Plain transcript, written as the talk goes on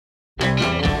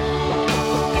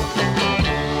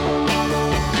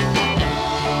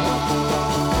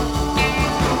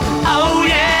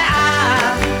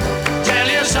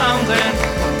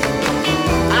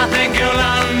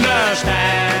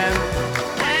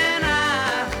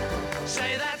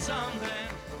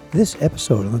This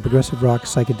episode of the progressive rock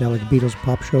psychedelic Beatles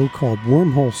pop show called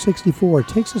Wormhole 64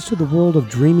 takes us to the world of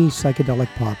dreamy psychedelic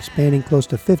pop spanning close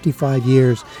to 55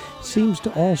 years. It seems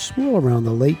to all swirl around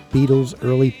the late Beatles,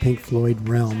 early Pink Floyd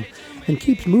realm and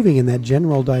keeps moving in that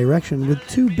general direction with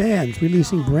two bands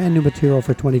releasing brand new material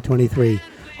for 2023.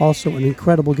 Also, an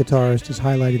incredible guitarist is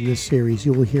highlighted in this series.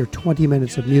 You will hear 20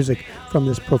 minutes of music from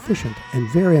this proficient and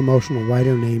very emotional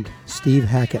writer named Steve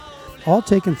Hackett. All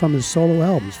taken from his solo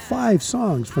albums. 5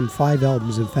 songs from 5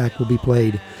 albums, in fact, will be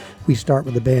played. We start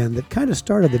with a band that kind of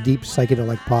started the deep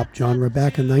psychedelic pop genre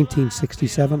back in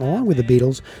 1967 along with the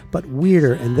Beatles, but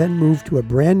weirder, and then moved to a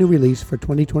brand new release for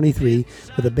 2023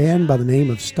 with a band by the name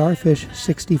of Starfish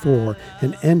 64,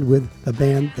 and end with the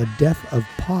band The Death of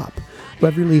Pop, who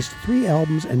have released 3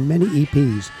 albums and many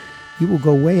EPs. You will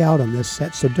go way out on this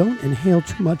set, so don't inhale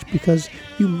too much because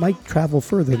you might travel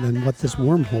further than what this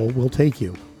wormhole will take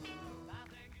you.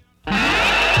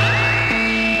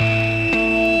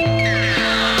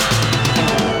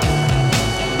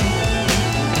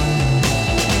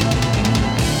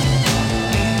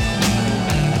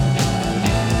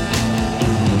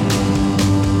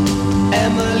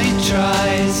 Emily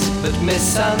tries but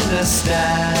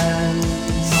misunderstands.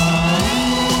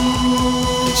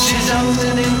 She's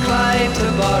often inclined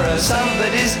to borrow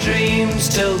somebody's dreams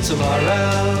till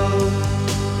tomorrow.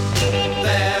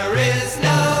 There is no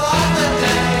other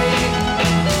day.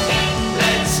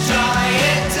 Let's try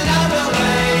it another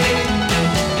way.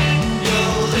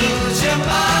 You'll lose your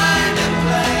mind and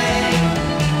play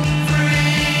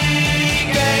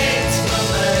free games for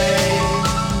me.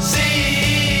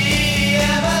 See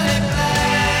Emily play.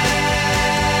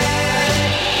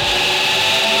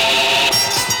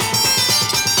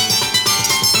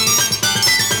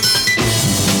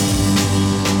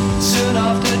 Soon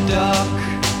after dark,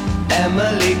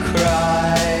 Emily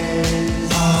cries,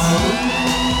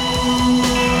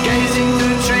 gazing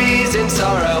through trees in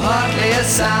sorrow, hardly a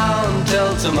sound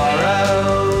till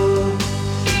tomorrow.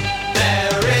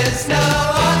 There is no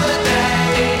other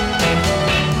day.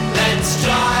 Let's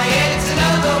try it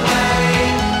another way.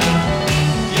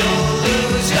 You'll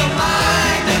lose your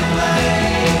mind and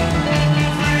play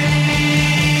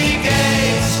free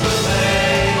games for me.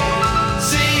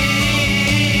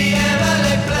 See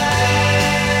Emily play.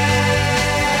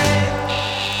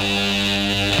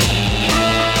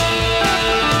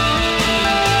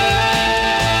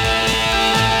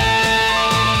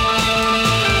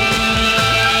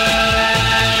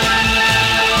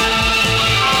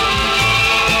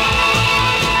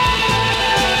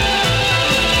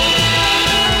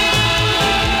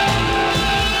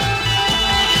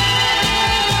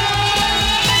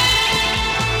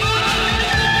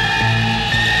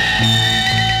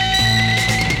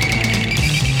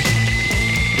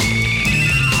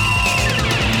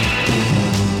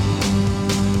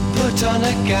 Put on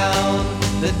a gown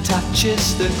that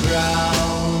touches the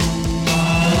ground.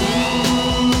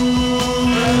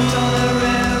 Float on a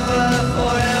river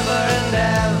forever and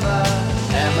ever.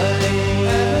 Emily,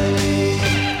 Emily,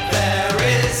 there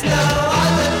is no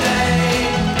other day.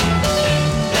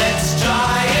 Let's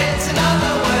try it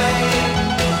another way.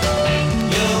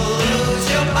 You'll lose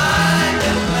your mind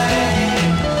and play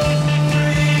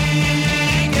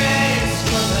free games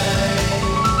for me.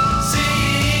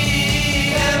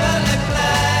 See Emily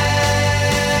play.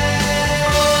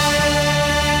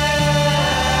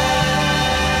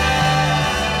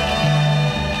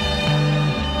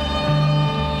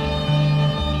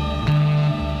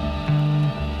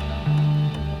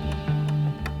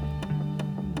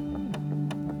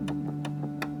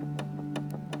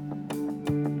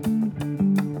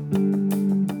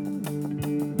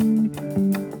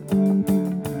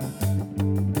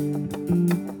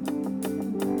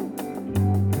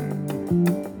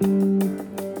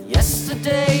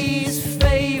 Yesterday's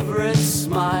favorite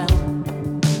smile,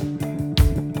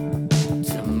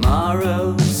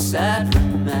 tomorrow's sad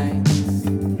remains.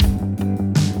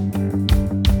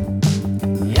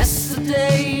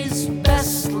 Yesterday's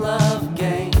best love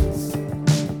gains,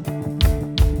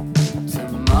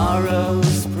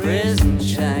 tomorrow's prison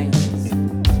chains.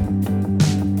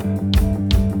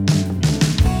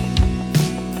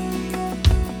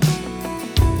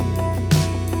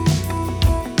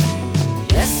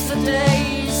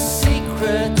 Yesterday's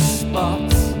secret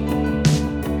spots,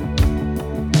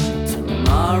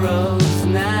 tomorrow's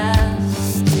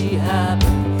nasty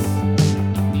habits.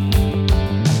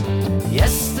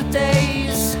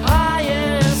 Yesterday's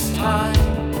highest high,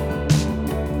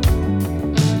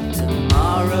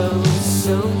 tomorrow's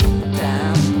so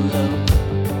damn low.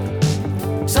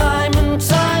 Time and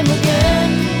time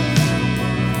again,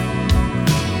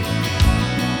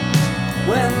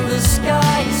 when the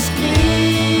skies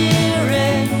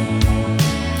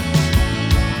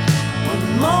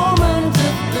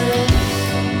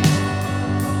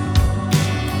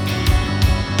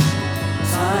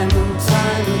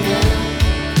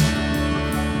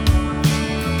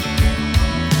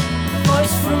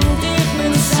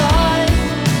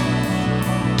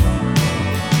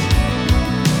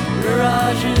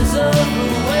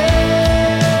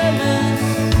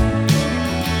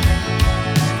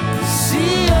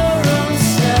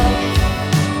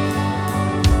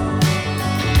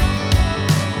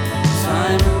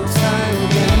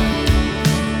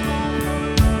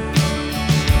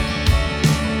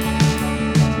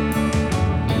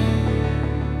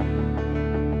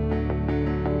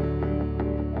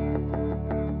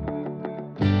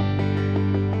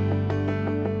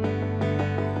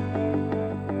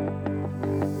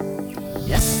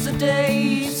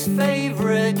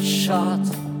shot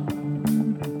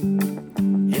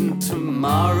in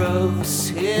tomorrow's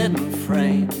hidden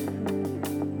frame.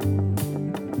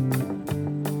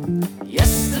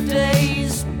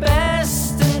 Yesterday's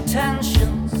best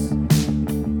intentions,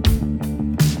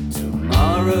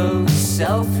 tomorrow's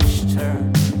selfish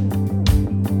turn.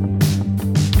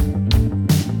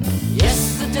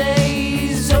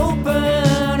 Yesterday's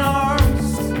open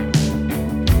arms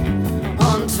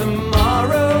on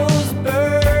tomorrow's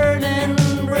burning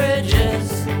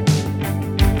bridges.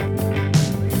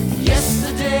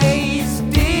 Yesterday's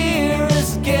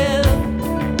dearest gift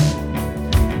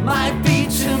might be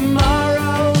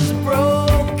tomorrow's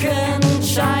broken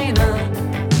china.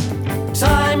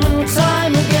 Time and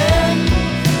time again,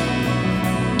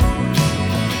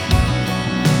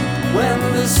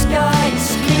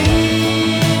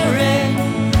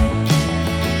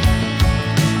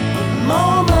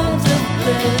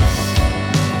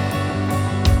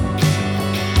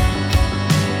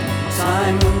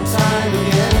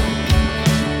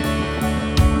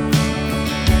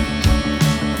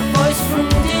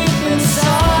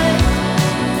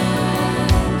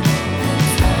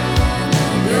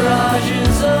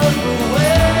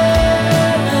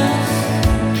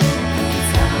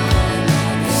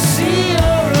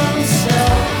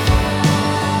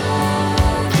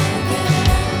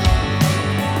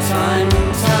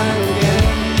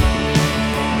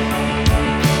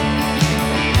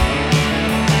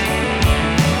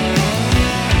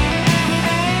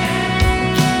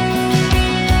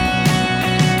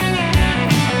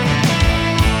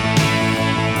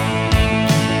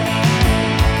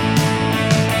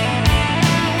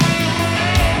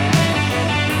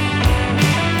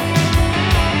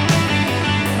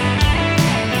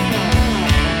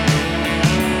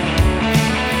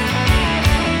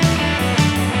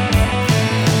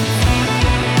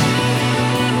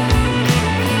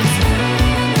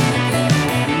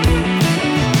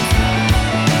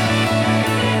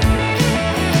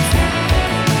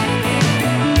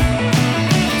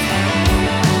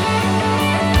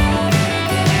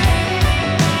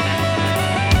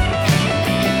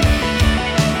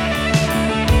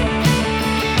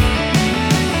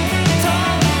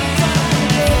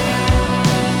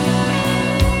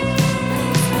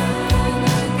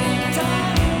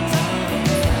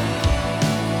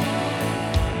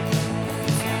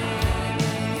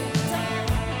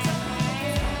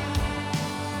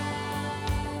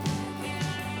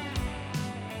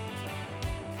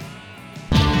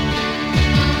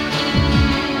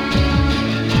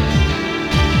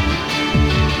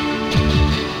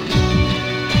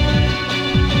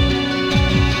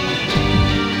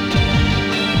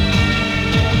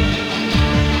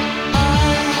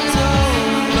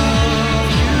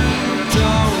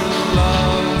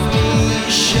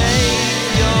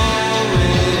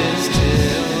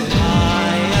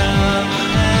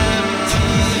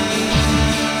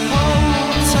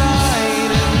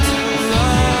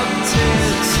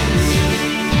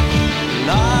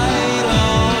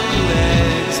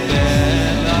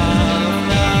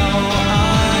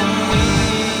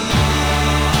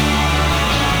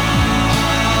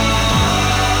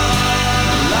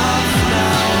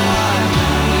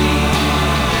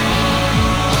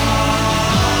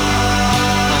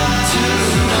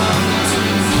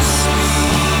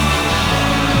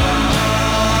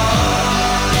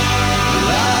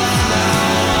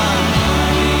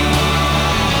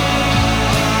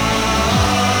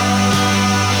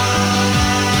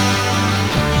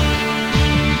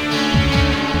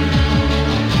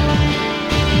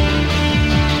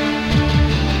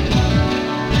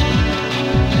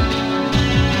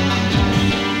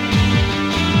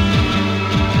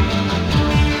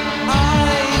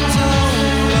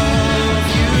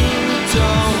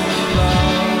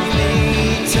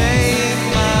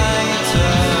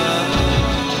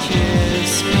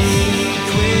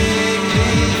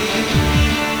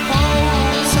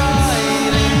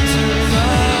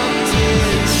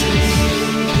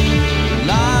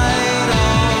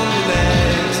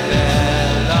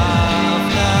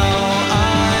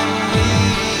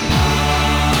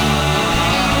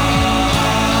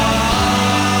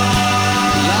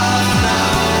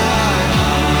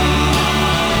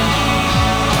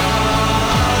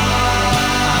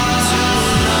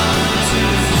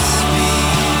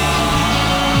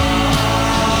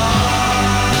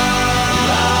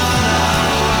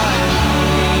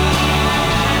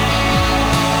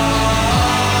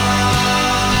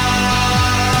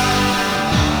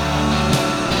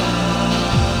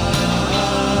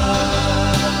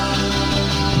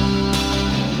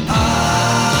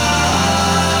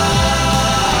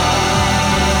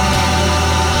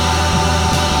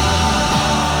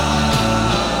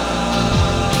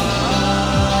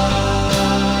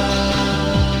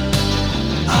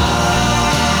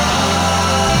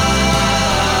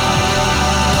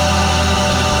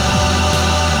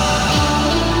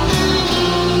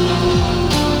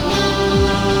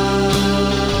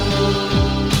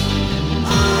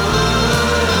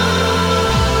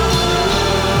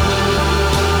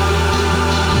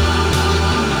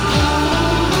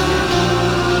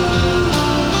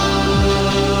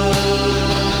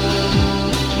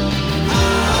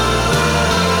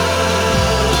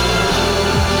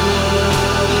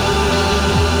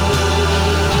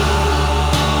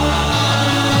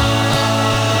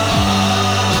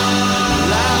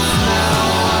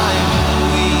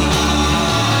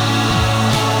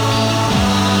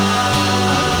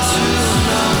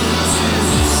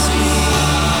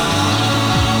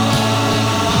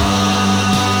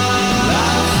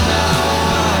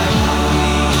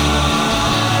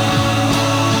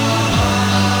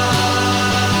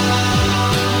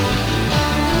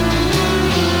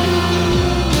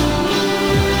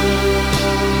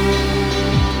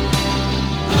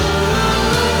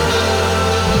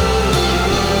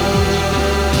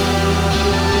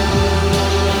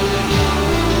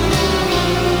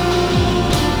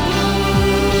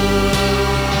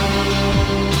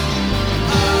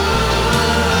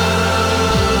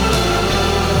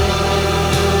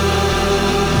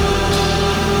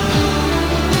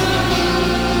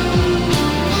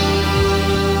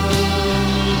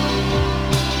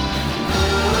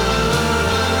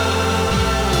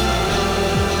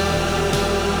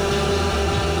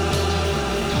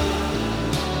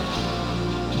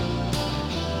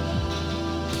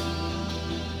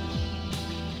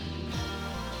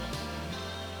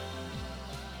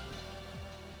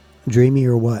 Dreamy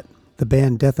or what? The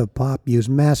band Death of Pop used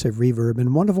massive reverb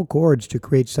and wonderful chords to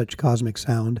create such cosmic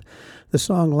sound. The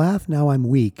song Laugh Now I'm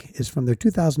Weak is from their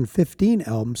 2015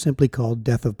 album simply called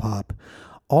Death of Pop.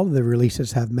 All of the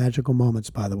releases have magical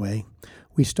moments, by the way.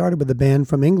 We started with a band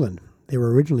from England. They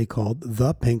were originally called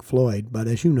The Pink Floyd, but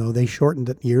as you know, they shortened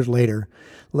it years later.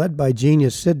 Led by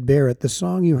genius Syd Barrett, the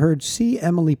song you heard See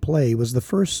Emily Play was the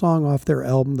first song off their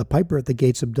album The Piper at the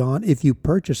Gates of Dawn if you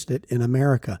purchased it in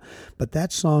America. But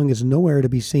that song is nowhere to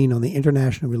be seen on the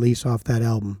international release off that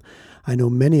album. I know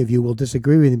many of you will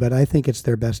disagree with me, but I think it's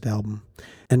their best album.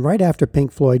 And right after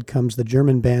Pink Floyd comes the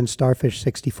German band Starfish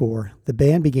 64. The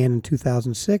band began in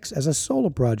 2006 as a solo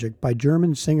project by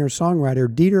German singer-songwriter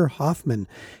Dieter Hoffmann.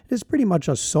 It is pretty much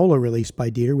a solo release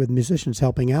by Dieter with musicians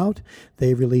helping out.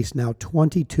 They've released now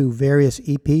 22 various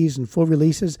EPs and full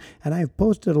releases, and I have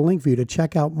posted a link for you to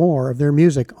check out more of their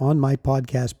music on my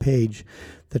podcast page.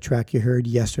 The track you heard,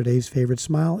 Yesterday's Favorite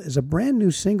Smile, is a brand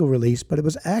new single release, but it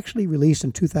was actually released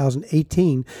in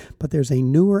 2018, but there's a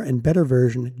newer and better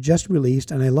version just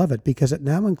released, and I love it because it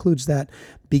now includes that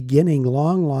beginning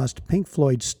long-lost Pink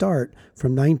Floyd start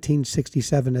from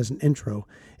 1967 as an intro.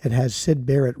 It has Syd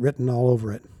Barrett written all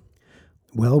over it.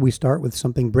 Well, we start with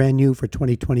something brand new for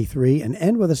 2023 and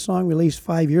end with a song released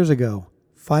 5 years ago.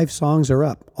 5 songs are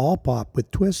up, all pop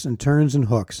with twists and turns and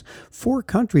hooks. 4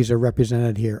 countries are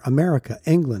represented here: America,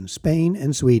 England, Spain,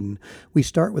 and Sweden. We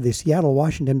start with a Seattle,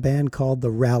 Washington band called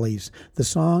The Rallies. The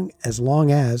song As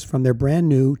Long As from their brand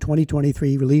new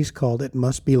 2023 release called It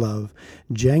Must Be Love.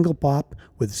 Jangle pop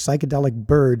with psychedelic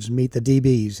birds meet the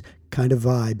DBs kind of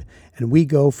vibe. And we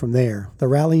go from there. The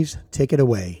Rallies, take it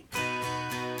away.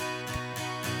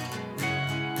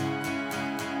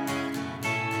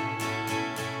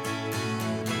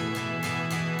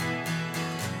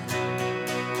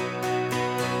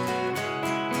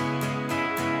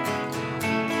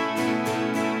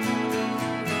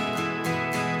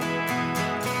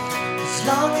 As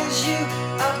long as you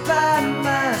are by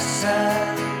my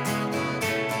side,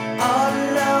 all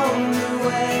along the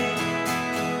way.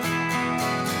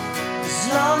 As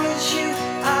long as you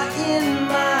are in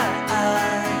my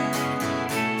eye,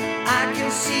 I can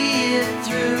see it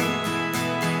through.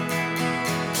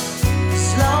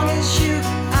 As long as you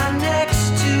are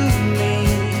next to me,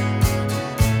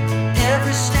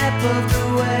 every step of the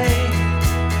way.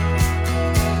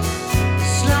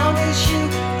 As long as you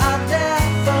are there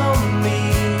for me,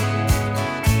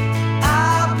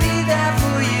 I'll be there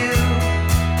for you.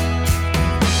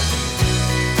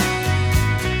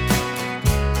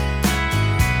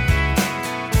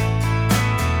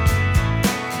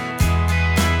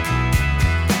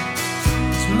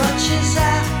 As much as I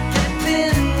have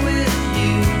been with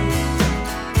you,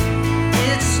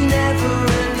 it's never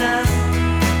enough.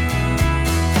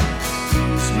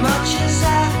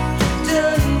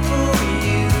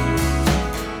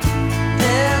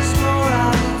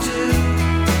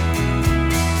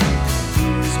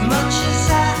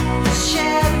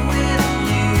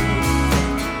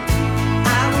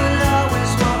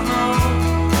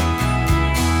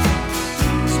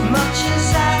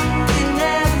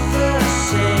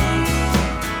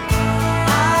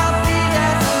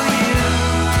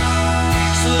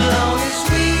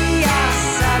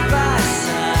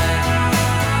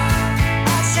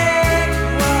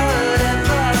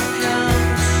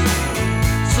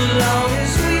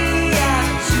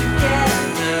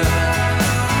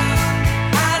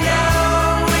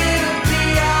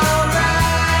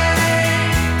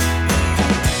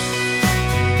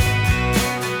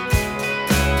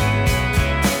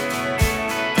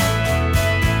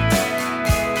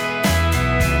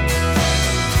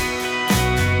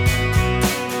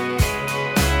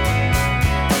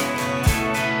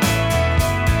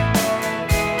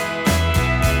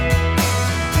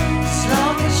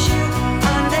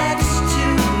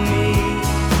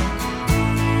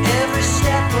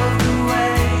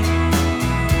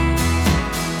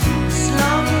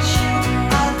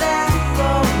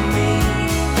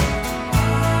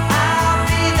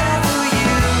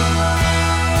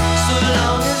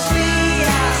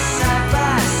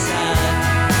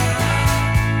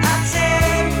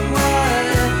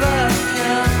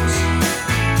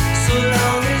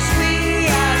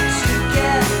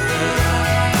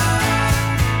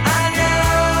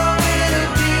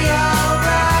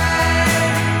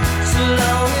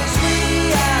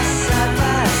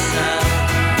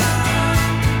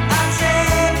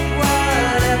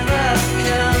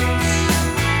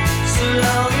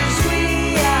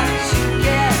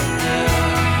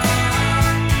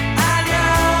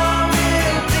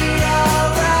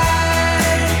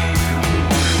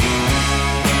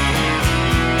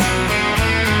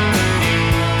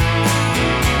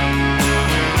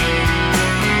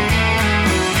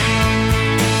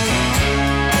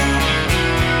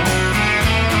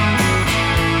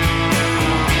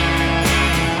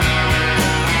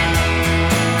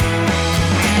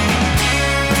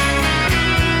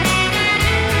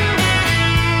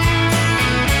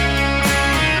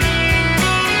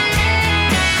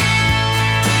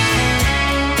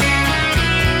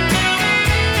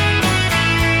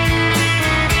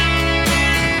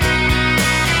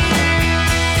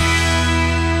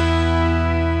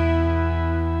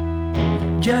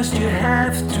 Just you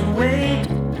have to wait.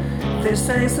 These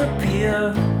things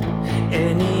appear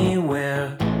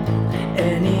anywhere,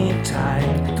 anytime.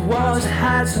 It was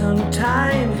had some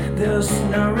time. There's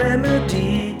no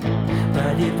remedy,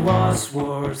 but it was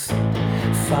worth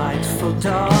fight for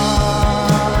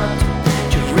thought.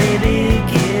 You really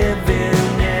give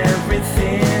in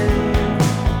everything.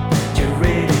 You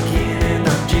really giving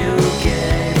up, you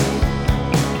get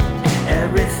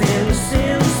everything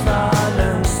seems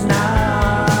balanced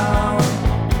now.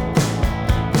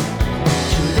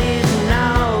 You live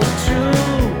now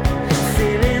through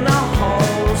filling our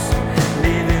holes,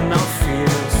 living our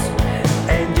fears,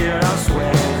 and you're as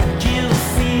well. You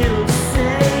feel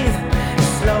safe,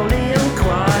 slowly and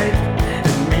quiet.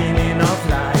 The meaning of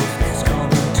life is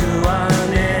coming to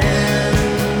an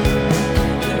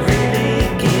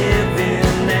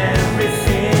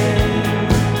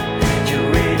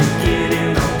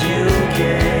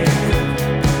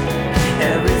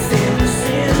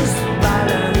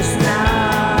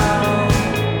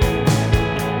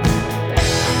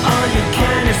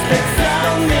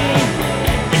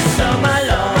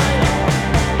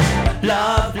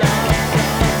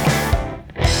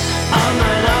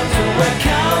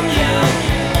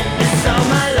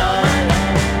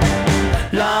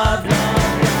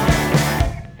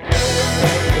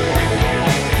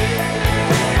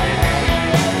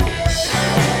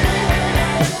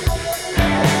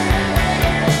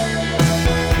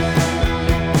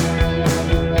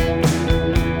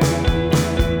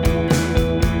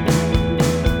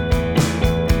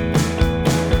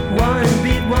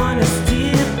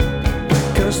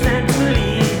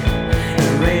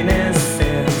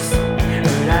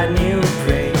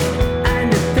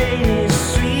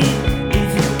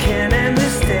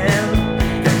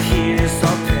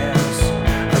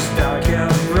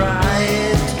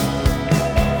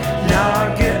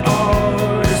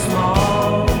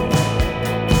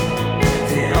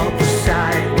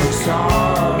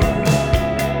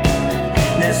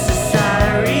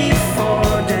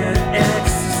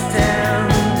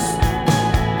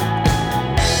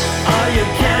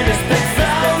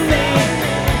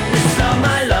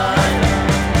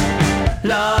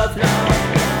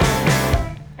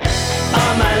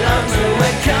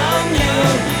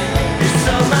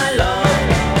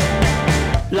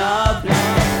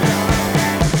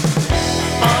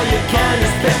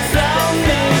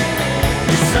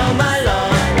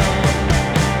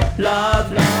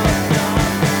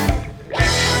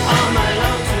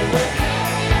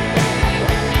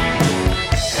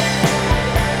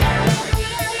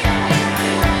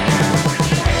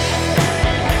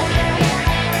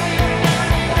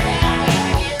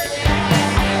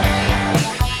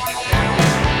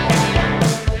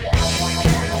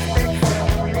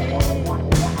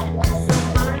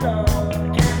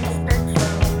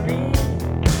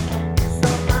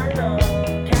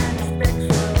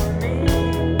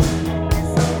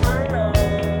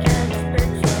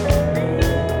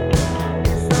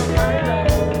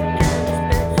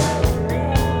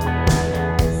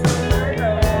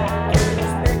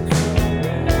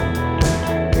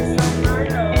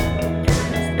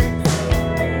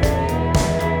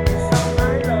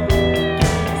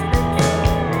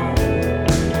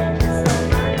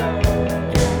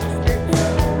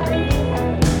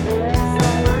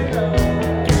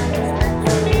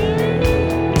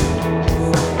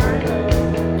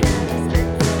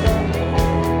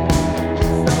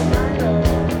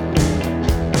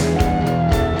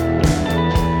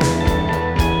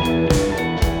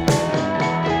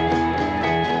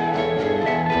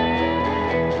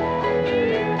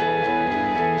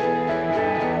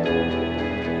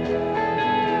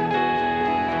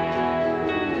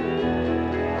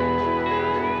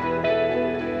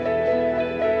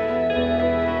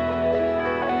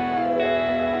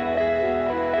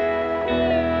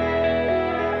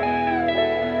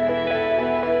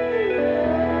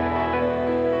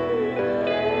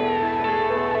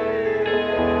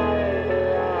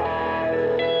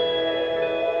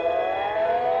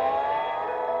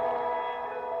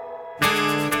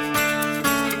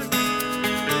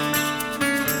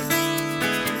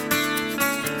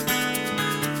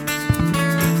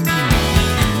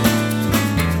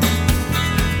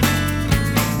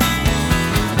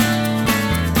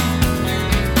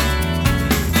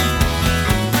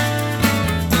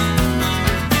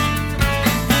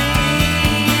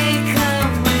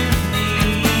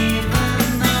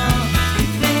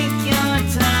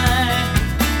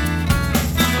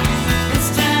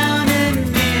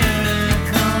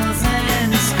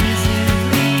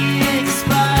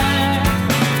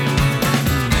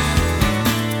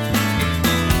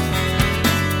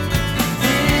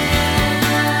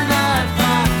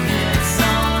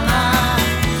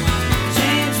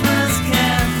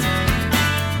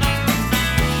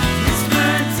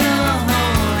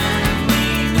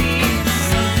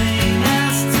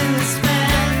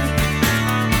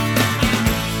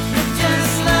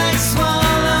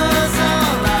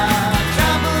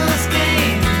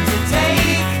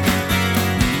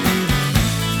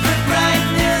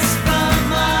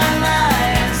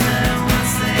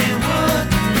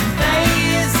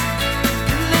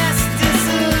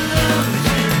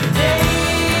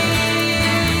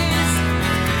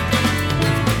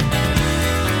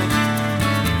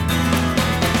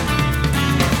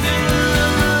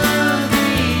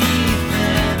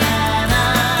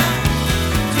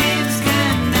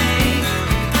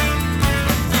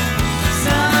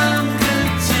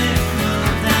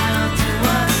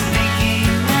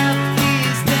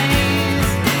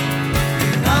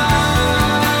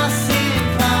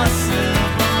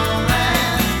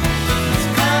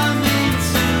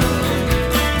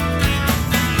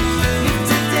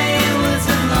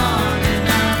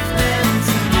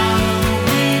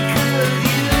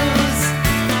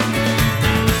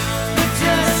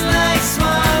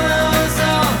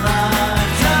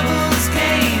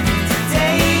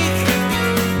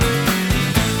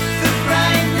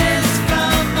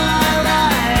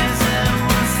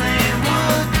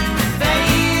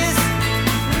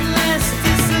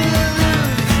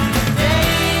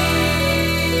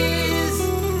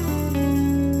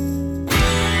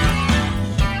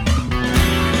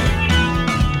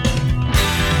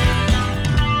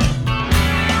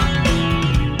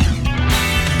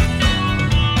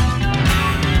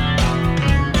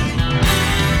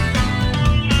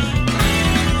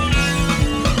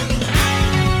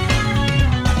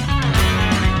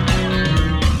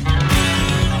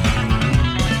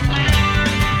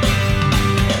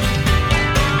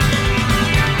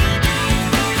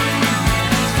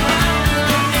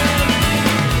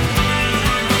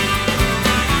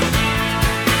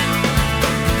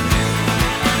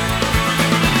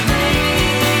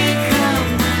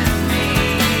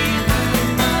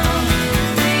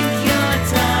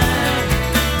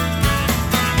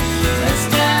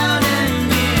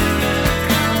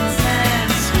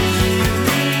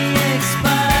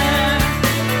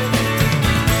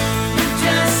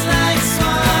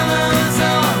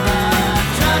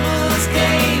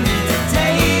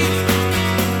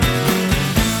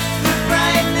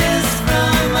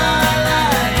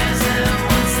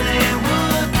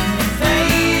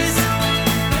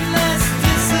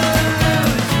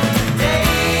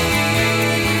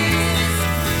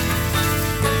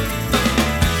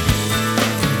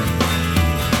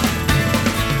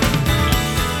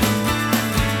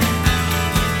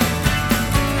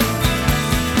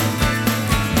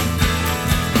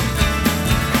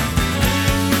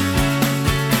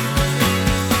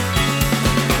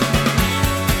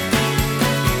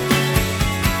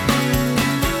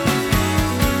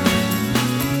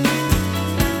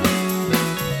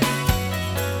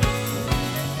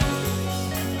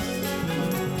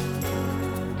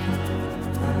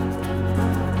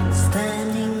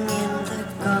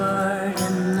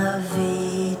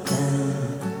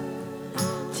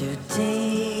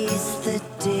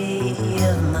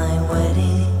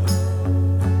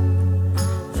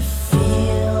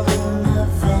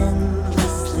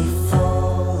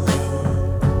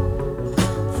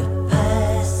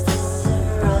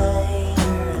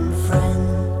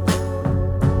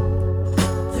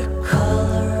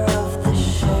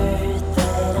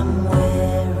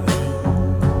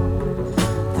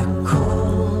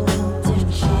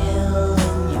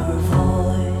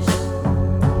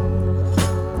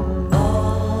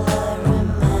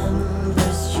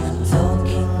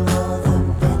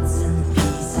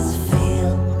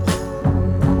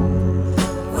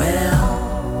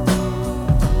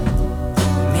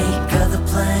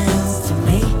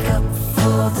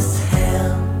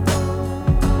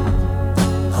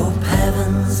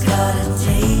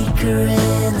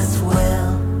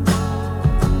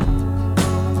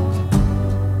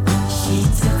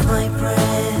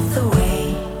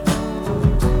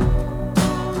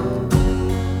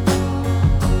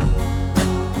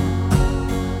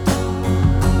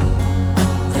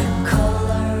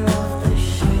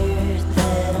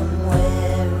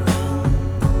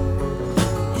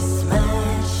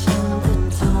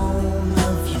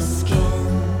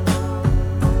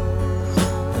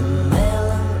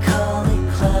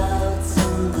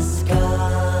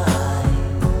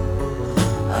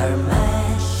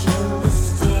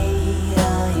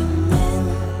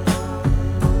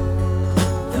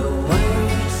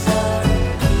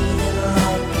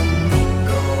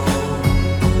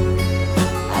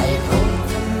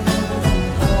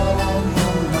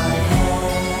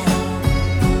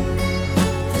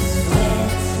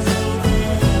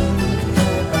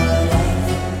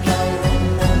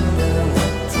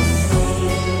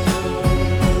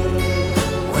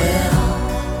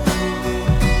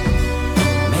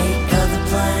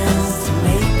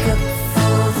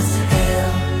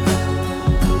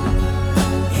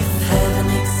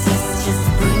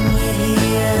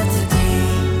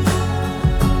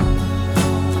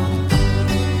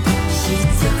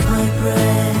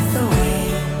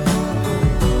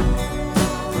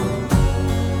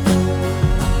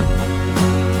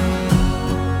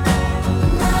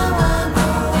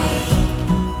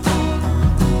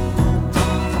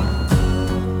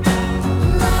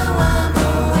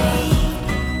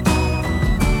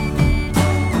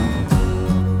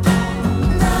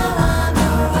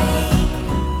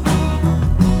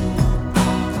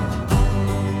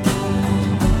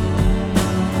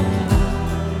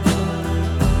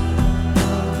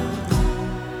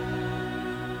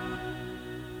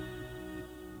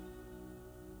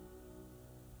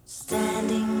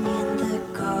Standing in the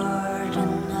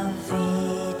Garden of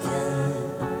Eden,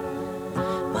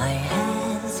 my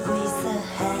hands squeeze the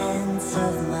hands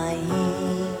of my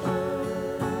Eve.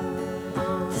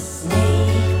 The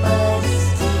snake bite is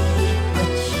deep,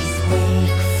 but she's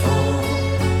wakeful.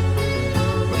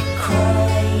 We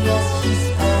cry as she's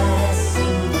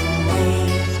passing away.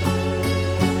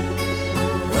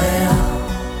 Well,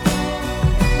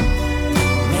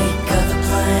 make other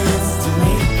plans to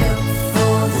make up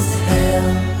for this hell.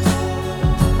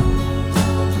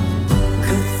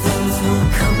 Good things will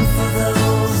come for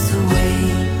those who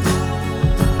wait.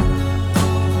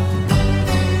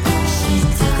 She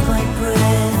took my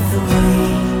breath away.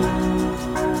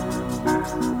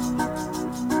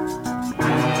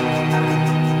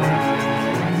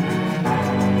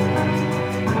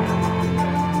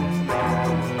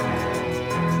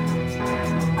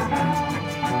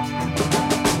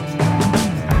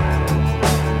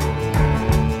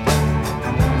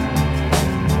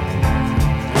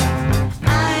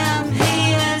 I am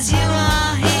he as you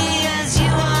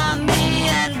are me,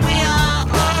 and we are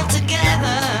all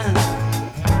together.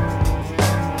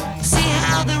 See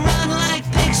how they run like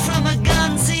pigs from a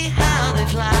gun, see how they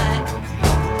fly.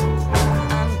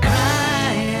 I'm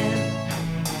crying,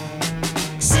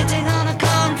 sitting on a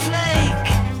cornflake,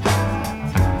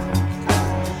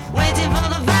 waiting for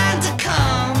the van to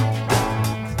come.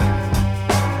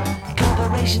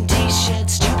 Corporation t-shirt,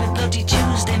 stupid bloody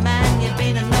Tuesday, man. You've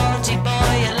been a naughty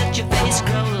boy, you let your face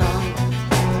grow long.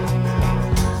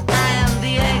 I am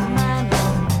the Eggman,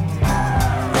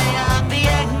 they are the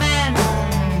Eggmen.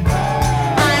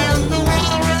 I am the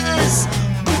walrus,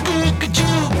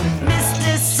 cuckoo-cuckoo,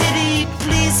 Mr. City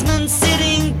Policeman,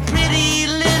 sitting pretty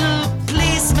little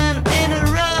policeman in a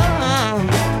row.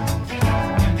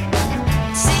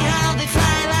 See how they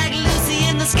fly like Lucy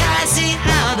in the sky, see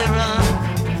how they run.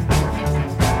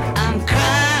 I'm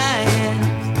crying,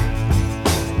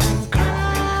 I'm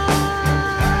crying,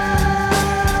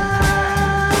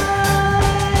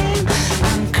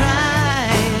 I'm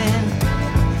crying,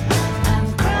 I'm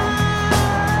crying.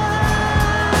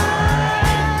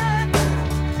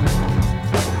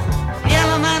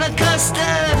 Yellow man of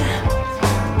custard,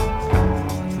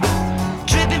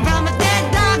 dripping from a dead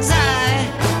dog's eye.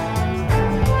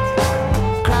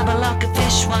 Grab a lock of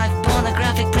fishwife,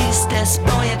 pornographic priestess.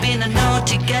 Boy, you've been a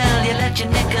naughty girl, you let your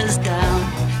knickers down.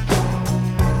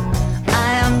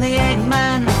 I am the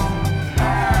Eggman,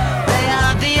 they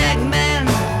are the Eggmen.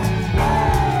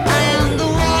 I am the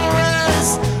walrus,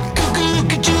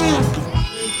 cuckoo-cuckoo.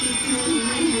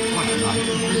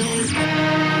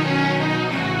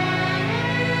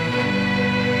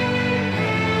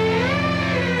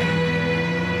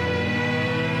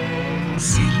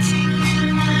 Sitting in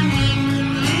an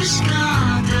English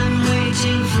garden,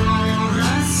 waiting for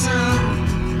the sun.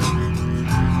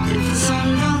 If the sun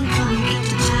don't come, get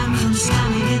the jam from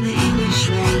standing in the English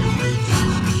rain.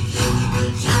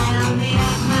 I am the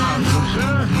Eggman,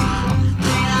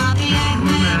 they are the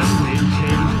Eggmen.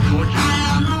 I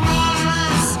am the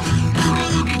walrus,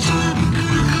 cuckoo-cuckoo.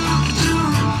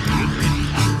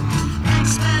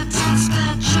 Expert,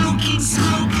 choking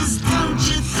smokers, don't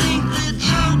you think the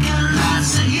Joker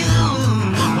laughs at you?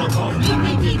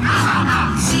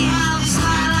 See how they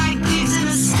fly like pigs in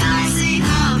the sky, see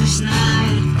how they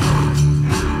snide.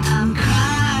 I'm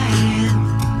crying,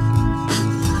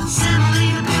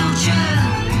 semolina pilcher,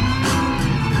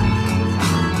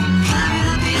 climbing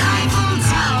up the Eiffel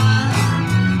Tower.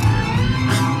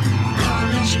 Don't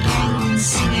let your penguins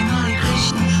singing Hare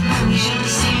Krishna, and you should have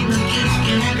seen the gift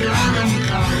connector on the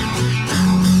car.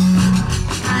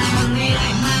 I am the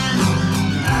Eggman,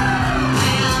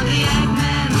 they are the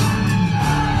Eggmen.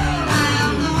 I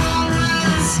am the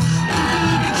walrus,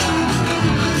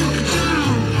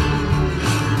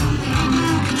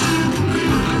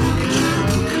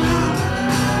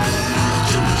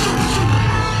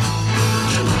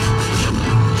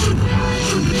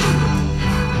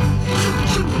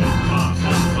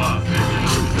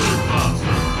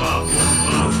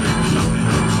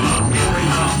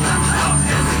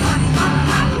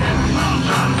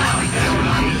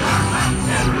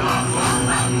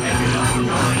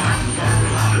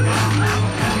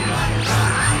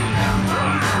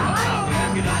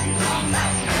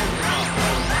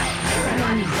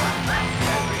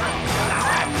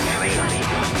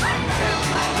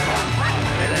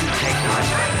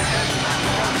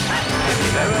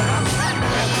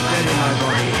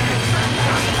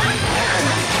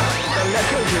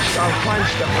 I'll find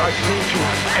stuff like me to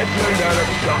Edmund Earl of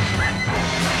Scott.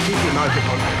 Keep him out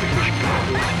upon the British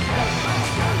people.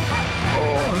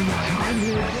 Oh,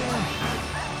 untimely death.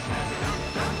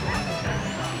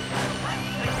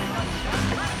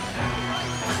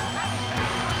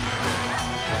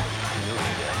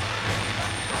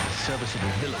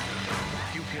 villain.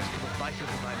 Duteous to the vices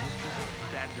of thy mistress,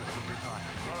 badness of desire.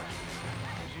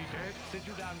 Is he dead? Sit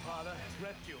you down, father.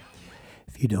 Rest you.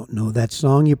 If you don't know that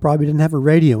song, you probably didn't have a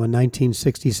radio in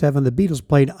 1967. The Beatles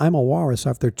played I'm a Walrus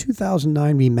off their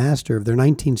 2009 remaster of their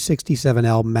 1967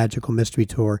 album Magical Mystery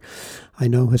Tour. I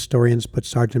know historians put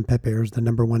Sgt. Pepper as the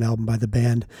 #1 album by the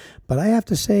band, but I have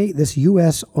to say this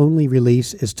U.S.-only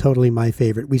release is totally my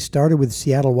favorite. We started with a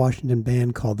Seattle, Washington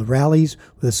band called The Rallies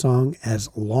with a song As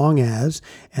Long As,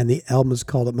 and the album is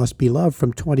called It Must Be Love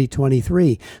from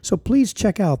 2023. So please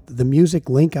check out the music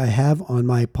link I have on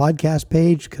my podcast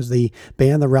page because the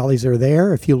band The Rallies are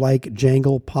there if you like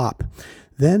jangle pop.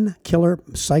 Then killer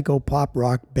psycho pop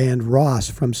rock band Ross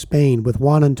from Spain with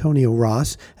Juan Antonio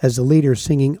Ross as the leader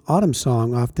singing Autumn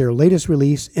Song off their latest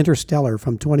release Interstellar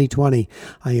from 2020.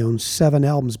 I own 7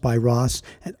 albums by Ross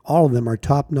and all of them are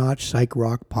top-notch psych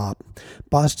rock pop.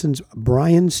 Boston's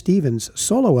Brian Stevens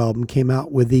solo album came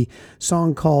out with the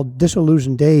song called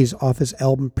Disillusioned Days off his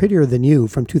album Prettier Than You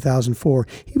from 2004.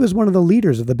 He was one of the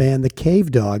leaders of the band The Cave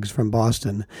Dogs from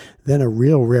Boston. Then a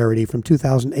real rarity from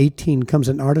 2018 comes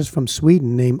an artist from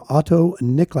Sweden named Otto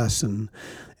Niklasson.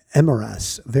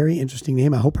 Emeras, very interesting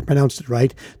name. I hope I pronounced it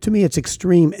right. To me, it's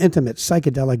extreme, intimate,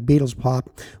 psychedelic Beatles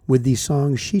pop with the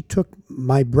song She Took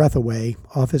My Breath Away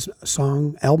off his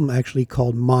album actually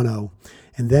called Mono.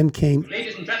 And then came...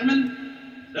 Ladies and gentlemen,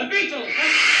 the Beatles!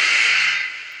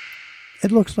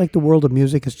 It looks like the world of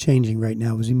music is changing right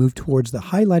now as we move towards the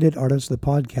highlighted artists of the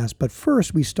podcast. But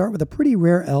first, we start with a pretty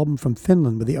rare album from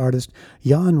Finland with the artist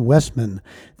Jan Westman.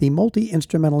 The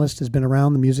multi-instrumentalist has been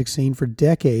around the music scene for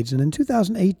decades, and in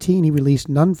 2018, he released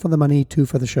None for the Money, Two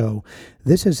for the Show.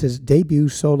 This is his debut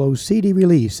solo CD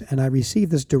release, and I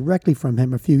received this directly from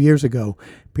him a few years ago.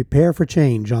 Prepare for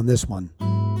change on this one.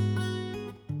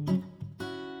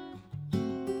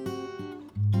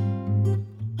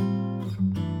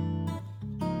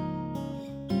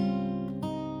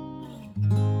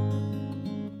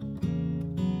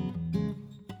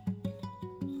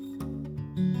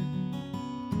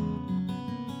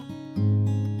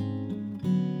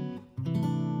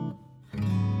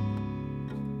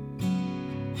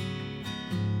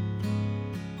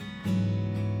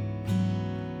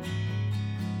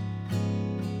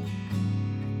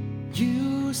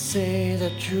 Say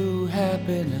that true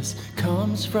happiness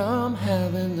comes from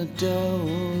having the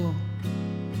dough,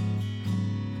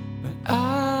 but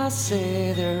I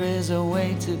say there is a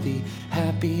way to be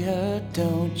happier,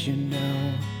 don't you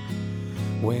know?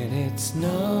 When it's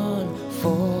none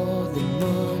for the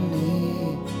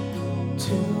money,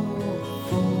 two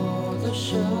for the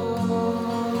show.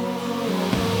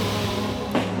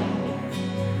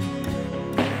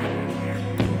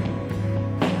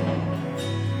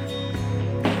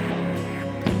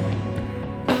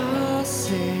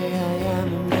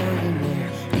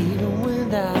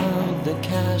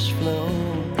 Cash flow,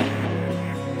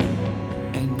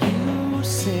 and you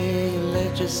say you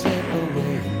let your slip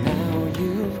away, now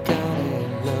you've got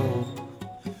it low,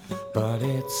 but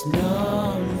it's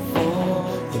none for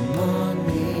the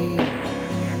money,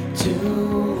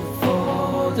 two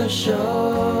for the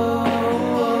show,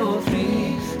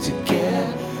 three to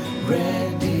get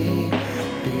ready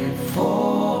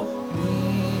before we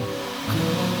go.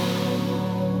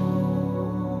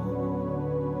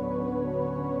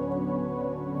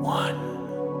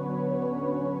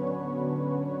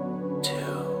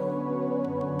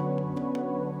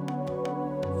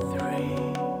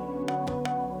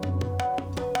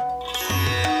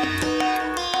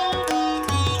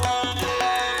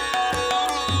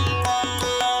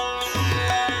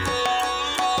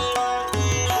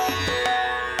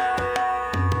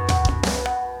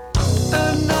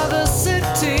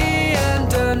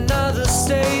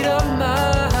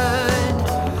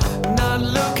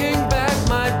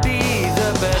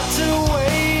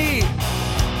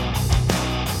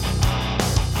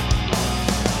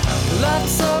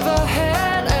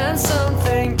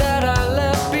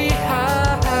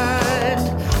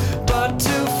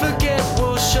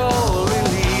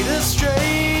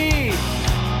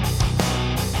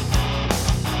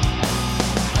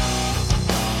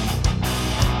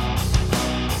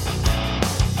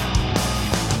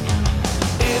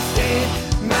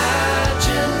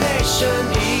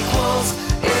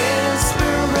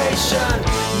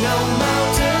 No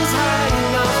mountains high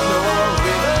enough, nor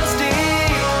rivers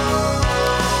deep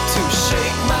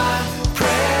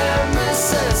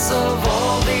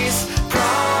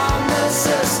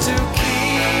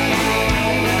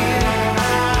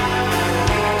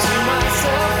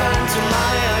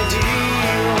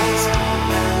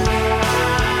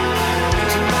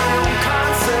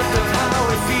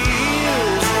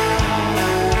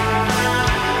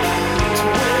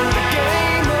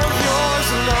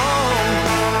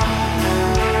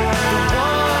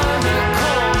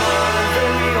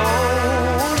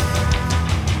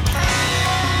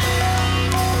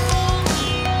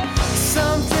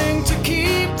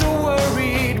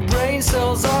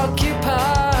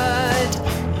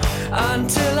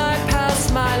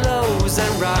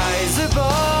rise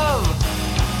above.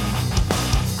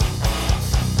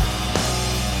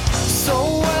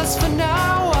 So as for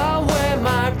now, I'll wear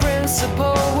my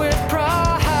principle with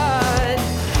pride.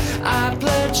 I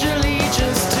pledge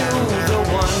allegiance to the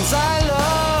ones I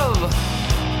love.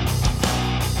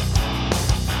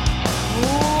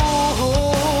 Ooh.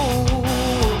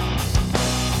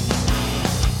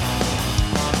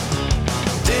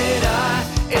 Did I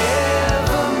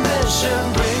ever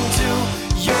mention, bring to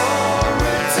your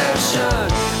attention,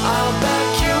 I'll back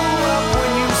you up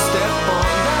when you step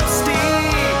on that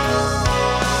steep.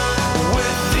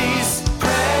 With these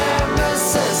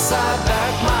premises, I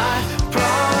back my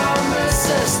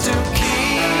promises to keep.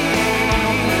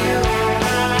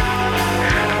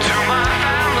 To my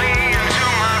family and to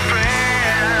my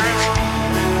friends,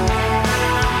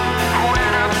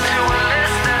 went up to a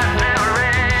list that never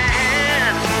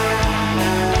ends.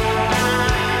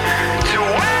 To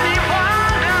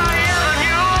anyone who ever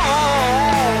knew,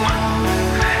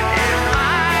 it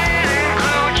might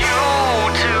include you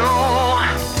too.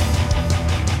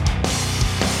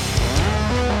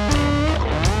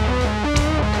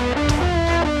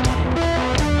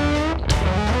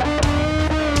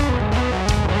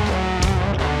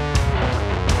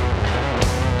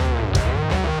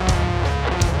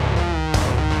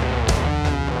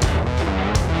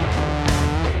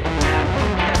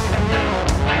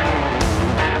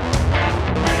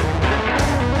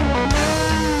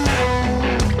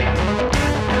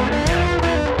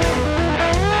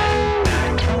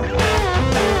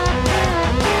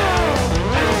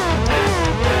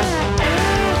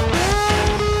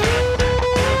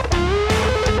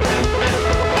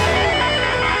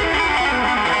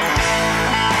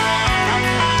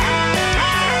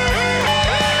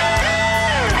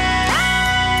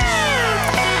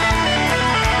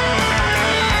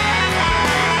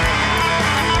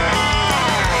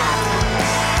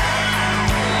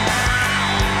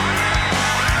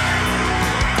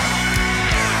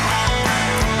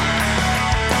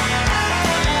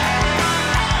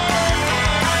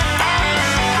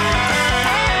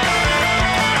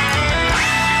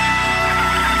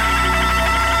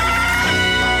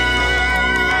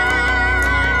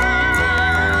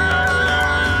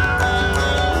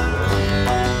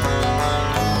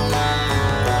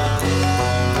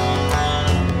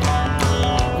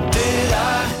 Did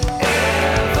I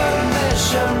ever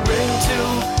mention, bring to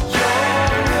your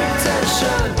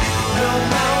attention, no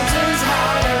mountains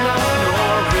high enough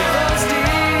nor rivers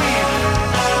deep,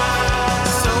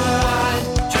 so I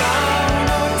drown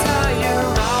or tie you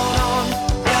out on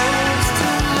roads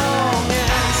too long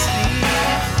and steep.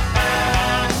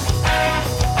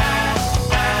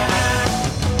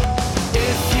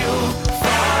 If you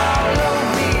follow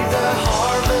me, the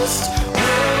harvest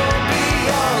will be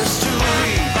yours to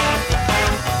reap.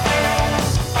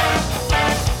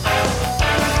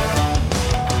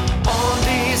 On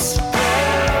these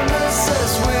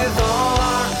premises, with all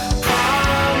our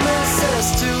promises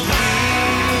to keep.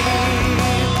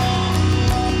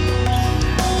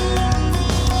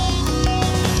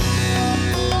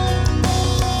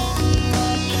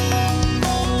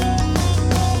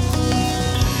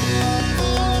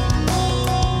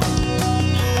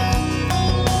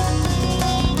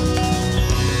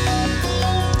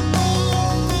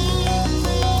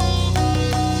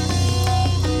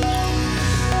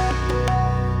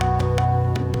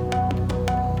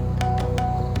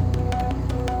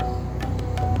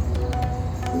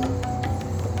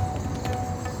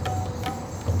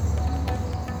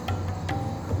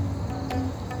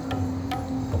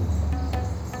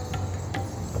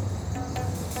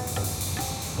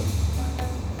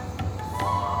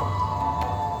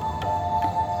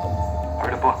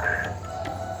 Read a book.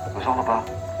 It was all about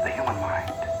the human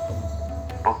mind.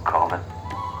 Book called it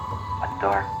A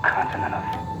Dark Continent of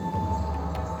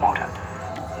Motive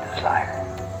and Desire.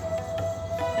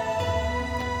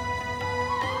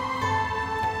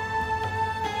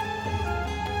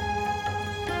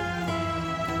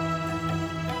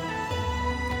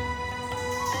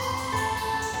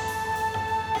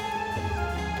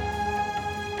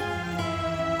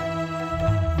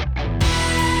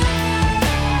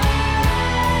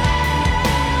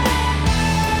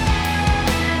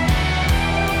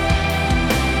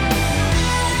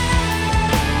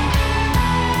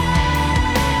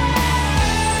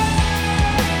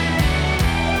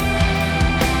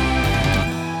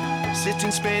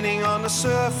 Sitting spinning on the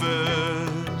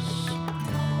surface,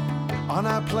 on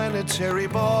our planetary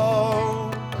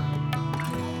ball,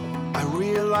 I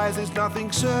realize there's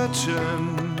nothing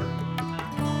certain,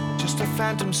 just a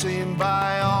phantom seen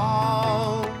by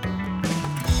all.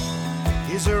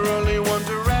 Is there only one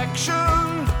direction?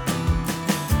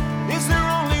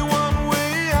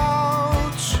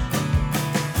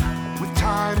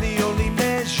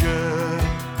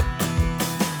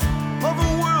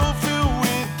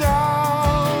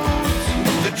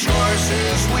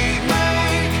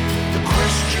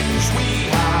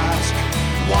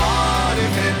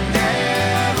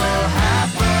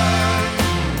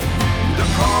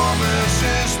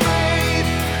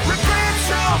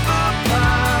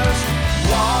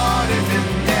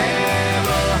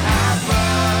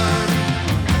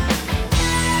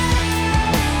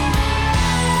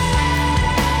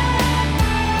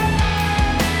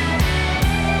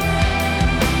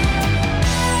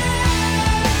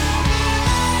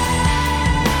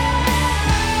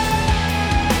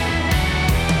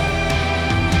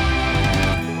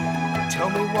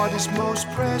 what is most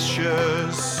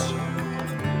precious.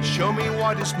 Show me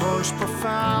what is most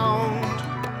profound.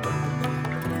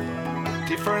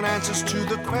 Different answers to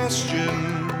the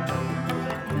question,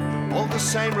 all the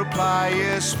same reply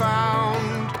is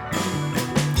found.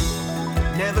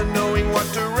 Never knowing what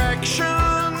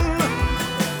direction,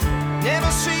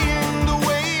 never seeing the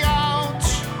way out,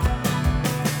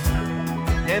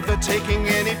 never taking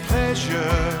any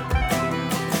pleasure.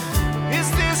 Is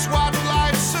this what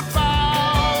life's about?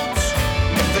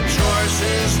 The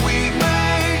choices we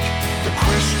make, the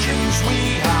questions we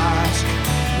ask.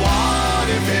 What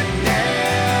if it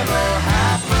never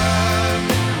happened?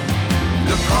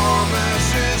 The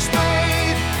promises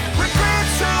made,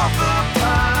 regrets of the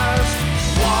past.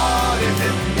 What if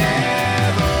it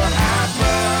never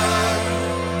happened?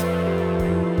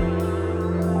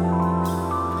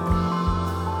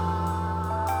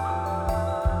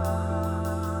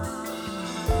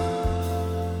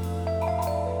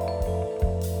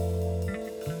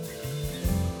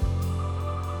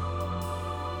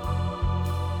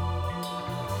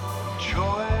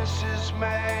 Choices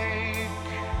make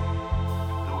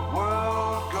the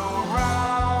world go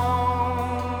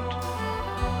round.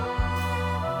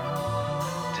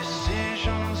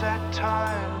 Decisions at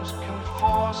times can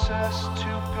force us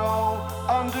to go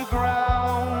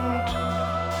underground.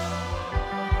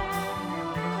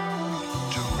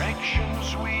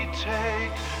 Directions we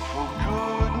take, for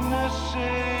goodness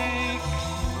sake.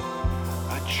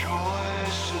 A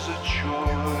choice is a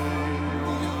choice.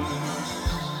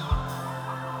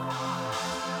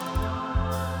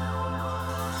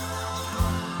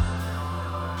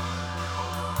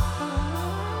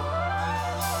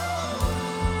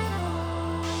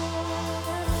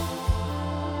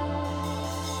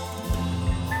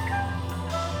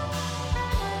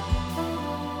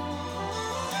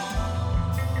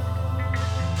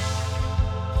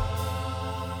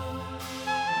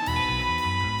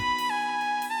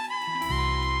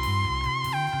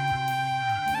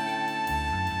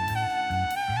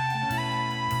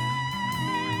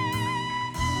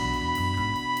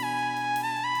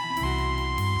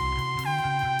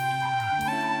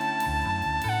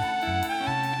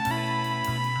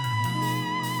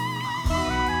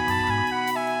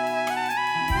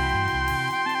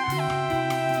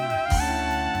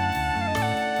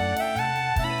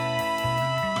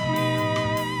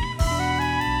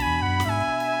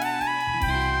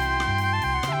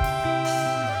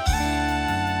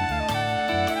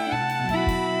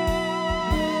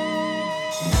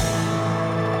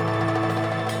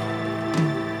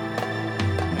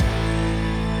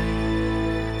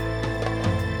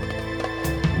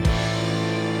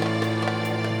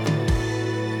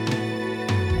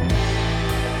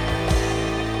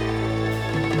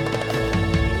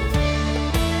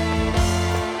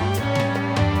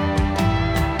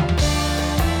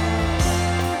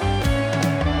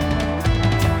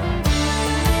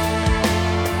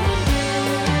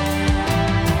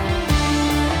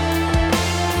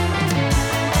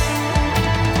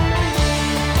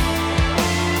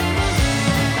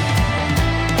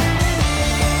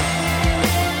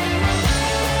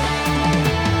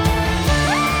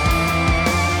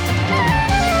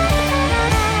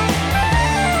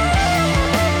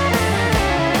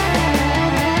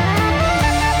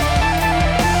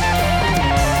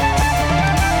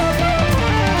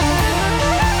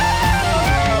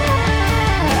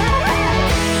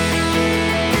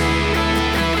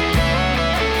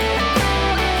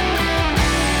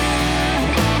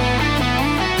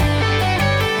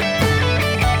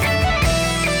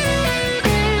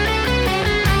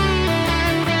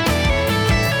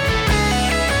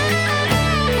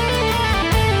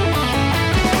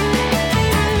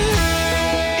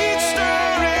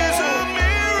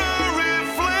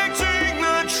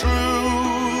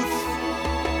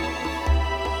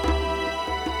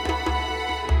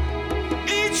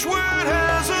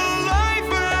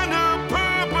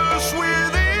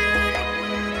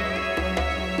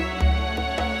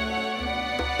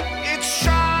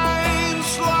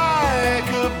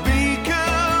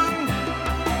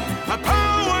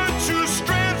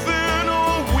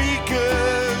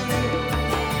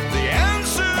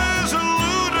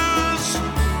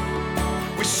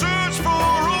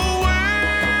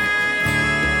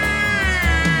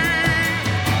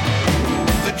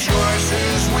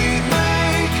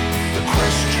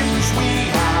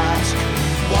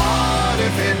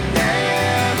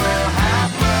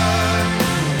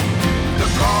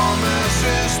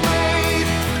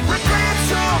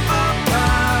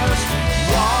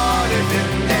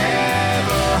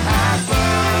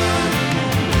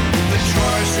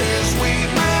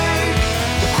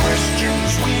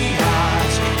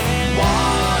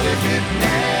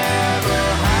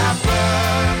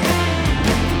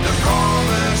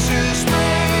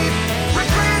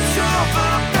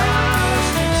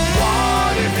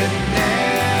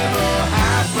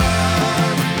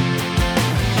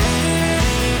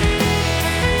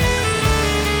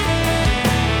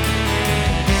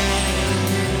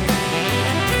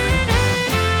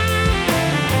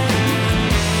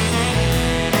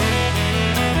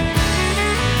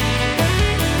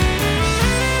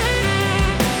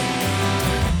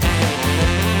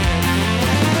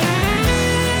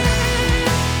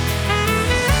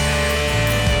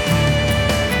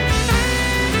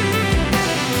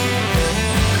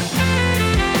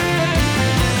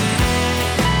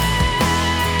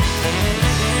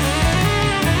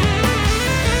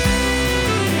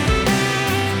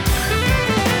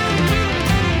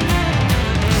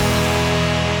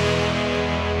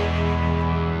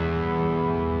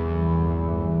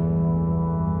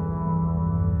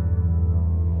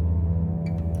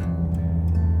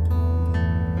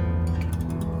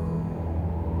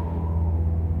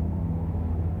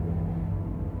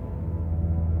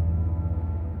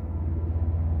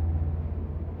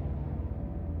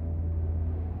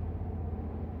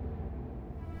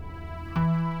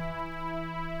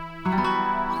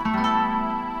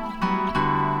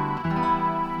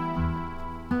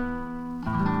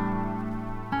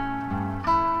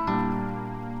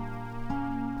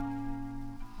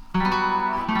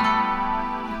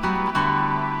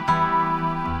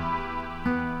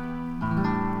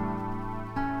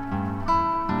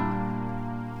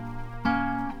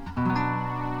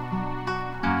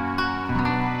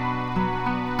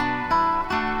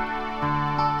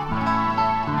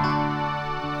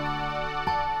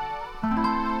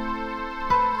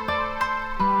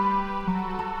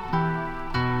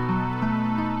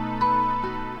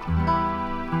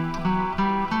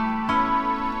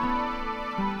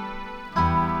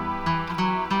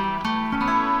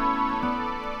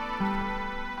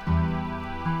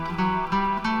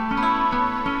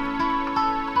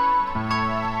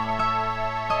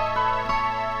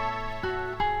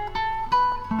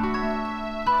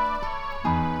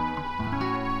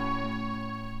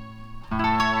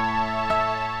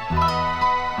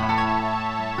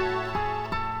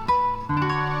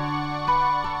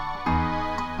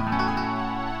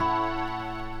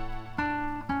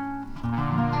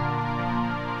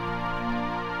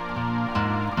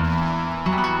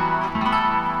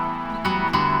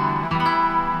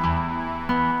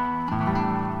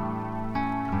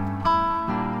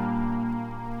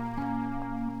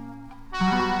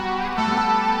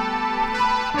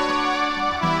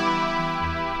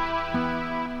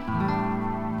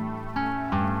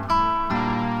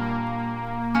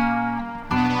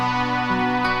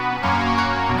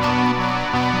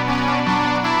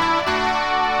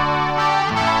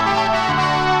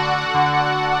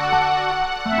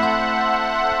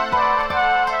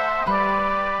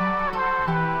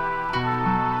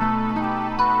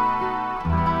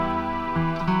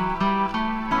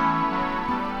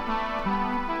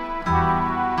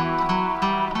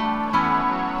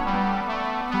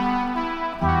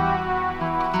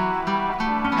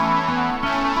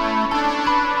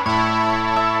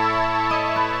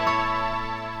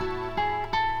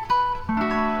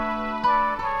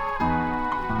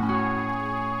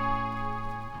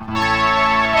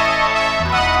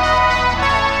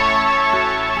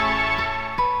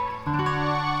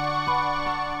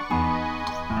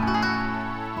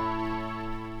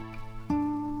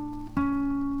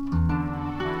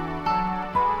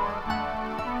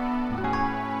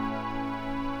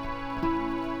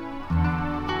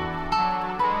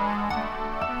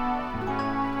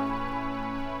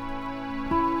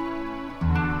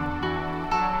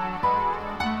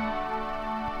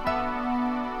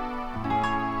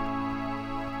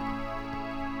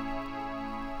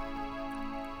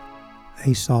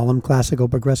 A solemn classical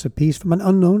progressive piece from an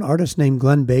unknown artist named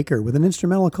Glenn Baker with an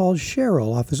instrumental called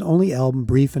Cheryl off his only album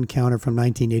Brief Encounter from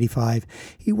 1985.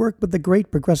 He worked with the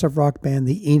great progressive rock band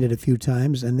The Enid a few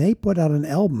times, and they put out an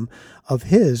album of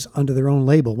his under their own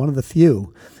label, one of the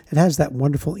few. It has that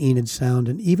wonderful Enid sound,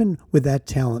 and even with that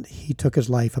talent, he took his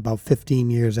life about 15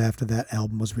 years after that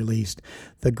album was released.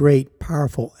 The great,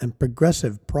 powerful, and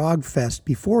progressive prog fest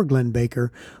before Glenn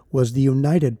Baker was the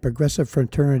United Progressive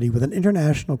Fraternity with an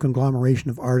international conglomeration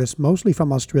of artists, mostly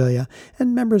from Australia,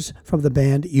 and members from the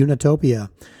band Unitopia.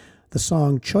 The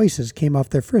song Choices came off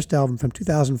their first album from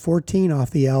 2014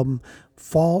 off the album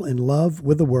Fall in Love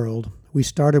with the World. We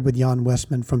started with Jan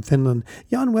Westman from Finland.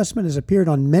 Jan Westman has appeared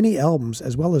on many albums,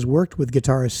 as well as worked with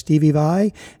guitarist Stevie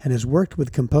Vai and has worked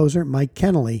with composer Mike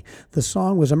Kennelly. The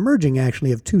song was a merging,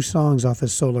 actually, of two songs off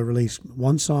his solo release.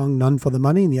 One song, None for the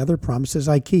Money, and the other, Promises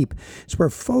I Keep. It's where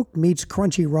folk meets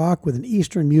crunchy rock with an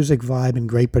Eastern music vibe and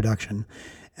great production.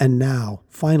 And now,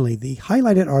 finally, the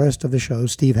highlighted artist of the show,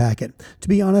 Steve Hackett. To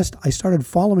be honest, I started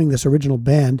following this original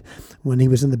band when he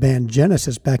was in the band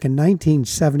Genesis back in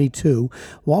 1972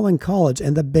 while in college,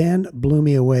 and the band blew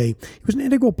me away. He was an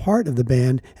integral part of the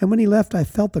band, and when he left, I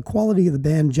felt the quality of the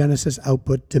band Genesis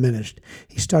output diminished.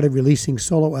 He started releasing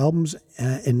solo albums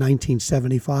in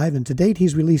 1975, and to date,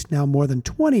 he's released now more than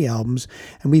 20 albums,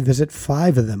 and we visit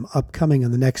 5 of them upcoming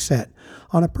on the next set.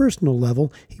 On a personal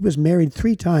level, he was married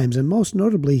 3 times, and most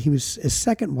notably, his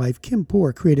second wife, Kim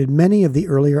Poor, created many of the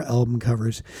earlier album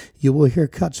covers. You will hear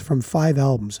cuts from 5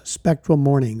 albums: Spectral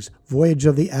Mornings, Voyage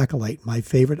of the Acolyte, my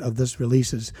favorite of this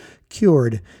releases,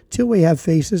 Cured, Till We Have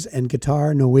Faces, and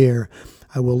Guitar Noir.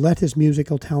 I will let his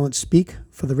musical talent speak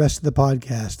for the rest of the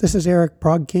podcast. This is Eric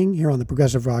Prog King here on the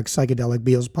Progressive Rock Psychedelic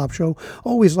Beatles Pop Show.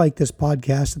 Always like this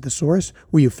podcast at the source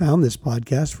where you found this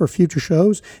podcast for future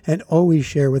shows, and always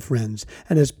share with friends.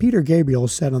 And as Peter Gabriel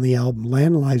said on the album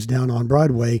Land Lies Down on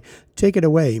Broadway, take it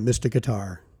away, Mr.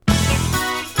 Guitar.